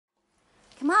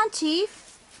Come on,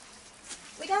 Chief.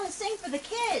 We gotta sing for the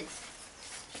kids.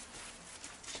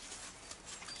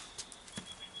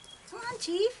 Come on,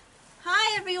 Chief.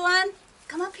 Hi, everyone.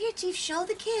 Come up here, Chief. Show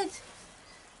the kids.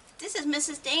 This is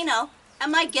Mrs. Dano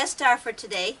and my guest star for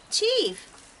today,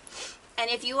 Chief. And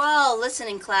if you all listen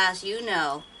in class, you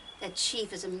know that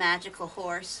Chief is a magical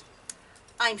horse.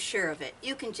 I'm sure of it.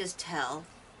 You can just tell.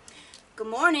 Good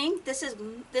morning. This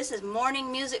is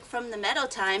morning music from the Meadow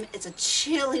time. It's a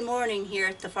chilly morning here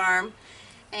at the farm.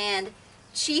 And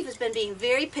Chief has been being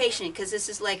very patient because this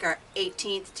is like our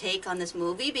 18th take on this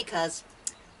movie because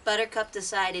Buttercup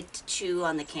decided to chew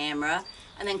on the camera,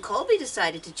 and then Colby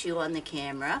decided to chew on the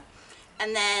camera,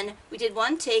 and then we did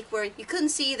one take where you couldn't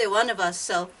see either one of us.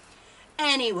 So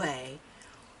anyway,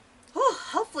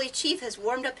 hopefully Chief has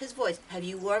warmed up his voice. Have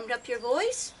you warmed up your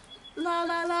voice? La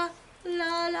la la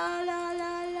la la la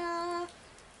la la.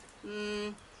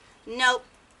 Nope.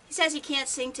 He says he can't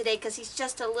sing today because he's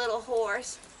just a little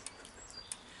hoarse.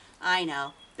 I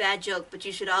know, bad joke, but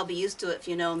you should all be used to it if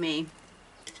you know me.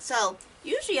 So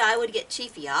usually I would get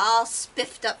Chiefy all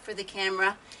spiffed up for the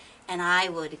camera and I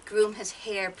would groom his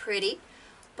hair pretty,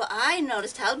 but I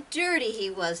noticed how dirty he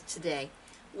was today.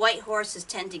 White horses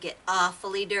tend to get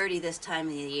awfully dirty this time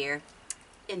of the year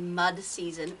in mud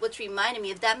season, which reminded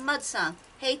me of that mud song.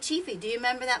 Hey Chiefy, do you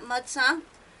remember that mud song?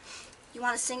 You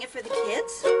want to sing it for the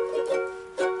kids?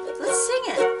 Let's sing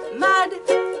it. Mud,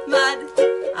 mud,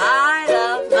 I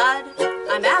love mud.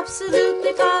 I'm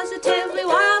absolutely positively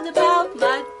wild about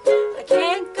mud. I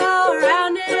can't go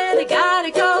around it, I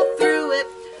gotta go through it.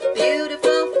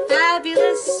 Beautiful,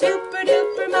 fabulous, super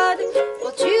duper mud.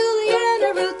 Well,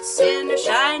 Juliana roots in her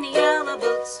shiny yellow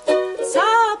boots.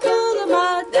 Saw a pool of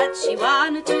mud that she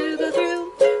wanted to go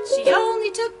through. She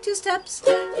only took 2 steps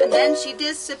and then she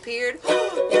disappeared.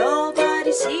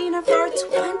 Nobody's seen her for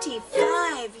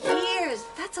 25 years.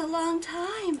 That's a long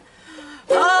time.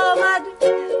 Oh, mud,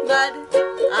 mud,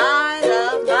 I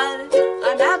love mud.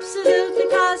 I'm absolutely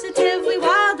positively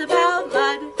wild about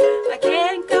mud. I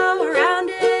can't go around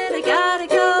it, I gotta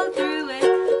go through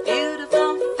it.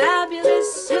 Beautiful,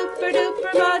 fabulous, super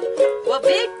duper mud. Well,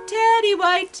 Big Teddy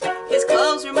White, his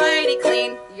clothes are mighty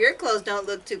clean. Your clothes don't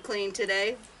look too clean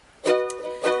today.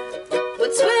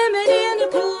 When swimming in a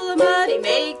pool of mud, he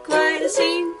made quite a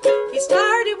scene. He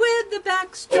started with the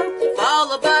backstroke,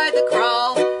 followed by the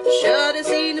crawl. Should have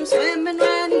seen him swimming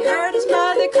when he heard his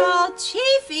mother call.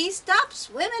 Chiefy, stop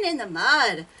swimming in the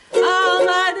mud. Oh,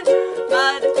 mud,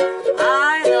 mud,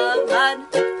 I love mud.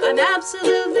 I'm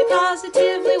absolutely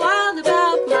positively wild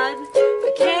about mud.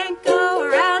 I can't go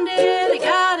around it, I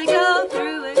gotta go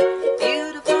through it.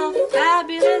 Beautiful,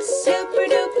 fabulous, super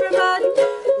duper mud.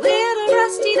 Little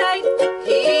Rusty Knight,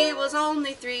 he was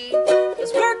only 3,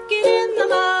 was working in the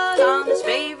mud on his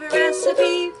favorite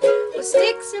recipe. With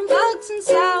sticks and bugs and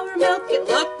sour milk, it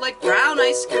looked like brown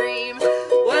ice cream.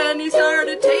 When he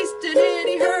started tasting it,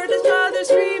 he heard his mother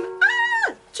scream,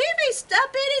 "Ah! Chiefy, stop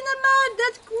eating the mud,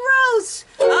 that's gross!"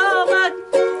 Oh, mud,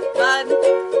 mud,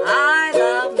 I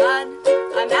love mud.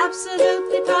 I'm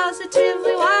absolutely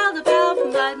positively wild about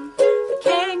mud. I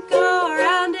can't go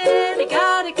around it, I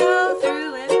gotta go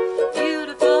through it.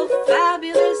 Beautiful,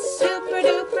 fabulous, super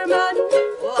duper mud.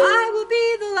 Well, I will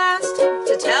be the last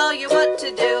to tell you what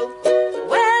to do.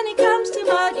 When it comes to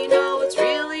mud, you know it's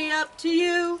really up to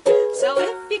you. So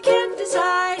if you can't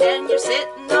decide and you're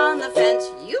sitting on the fence,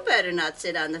 you better not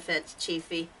sit on the fence,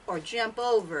 Chiefy, or jump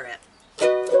over it.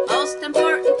 Most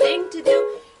important thing to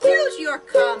do, use your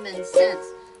common sense.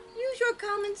 Use your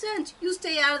common sense. You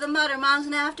stay out of the mud or Mom's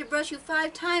gonna have to brush you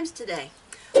 5 times today.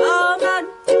 Oh, mud,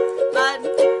 mud,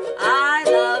 I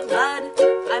love mud.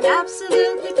 I'm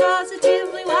absolutely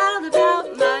positively wild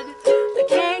about mud. I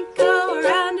can't go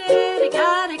around it, I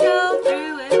gotta go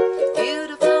through it.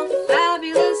 Beautiful,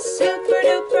 fabulous, super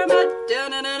duper mud.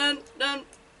 Dun dun dun dun.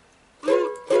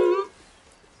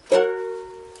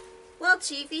 Well,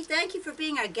 Chiefy, thank you for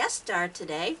being our guest star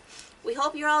today. We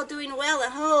hope you're all doing well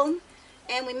at home,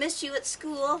 and we miss you at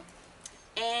school.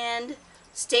 And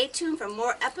stay tuned for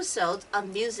more episodes of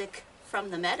Music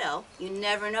from the Meadow. You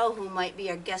never know who might be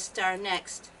our guest star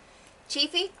next.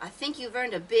 Chiefy, I think you've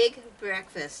earned a big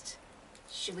breakfast.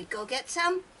 Should we go get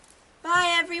some?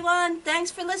 Bye, everyone.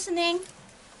 Thanks for listening.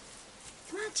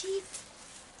 Come on, Chief.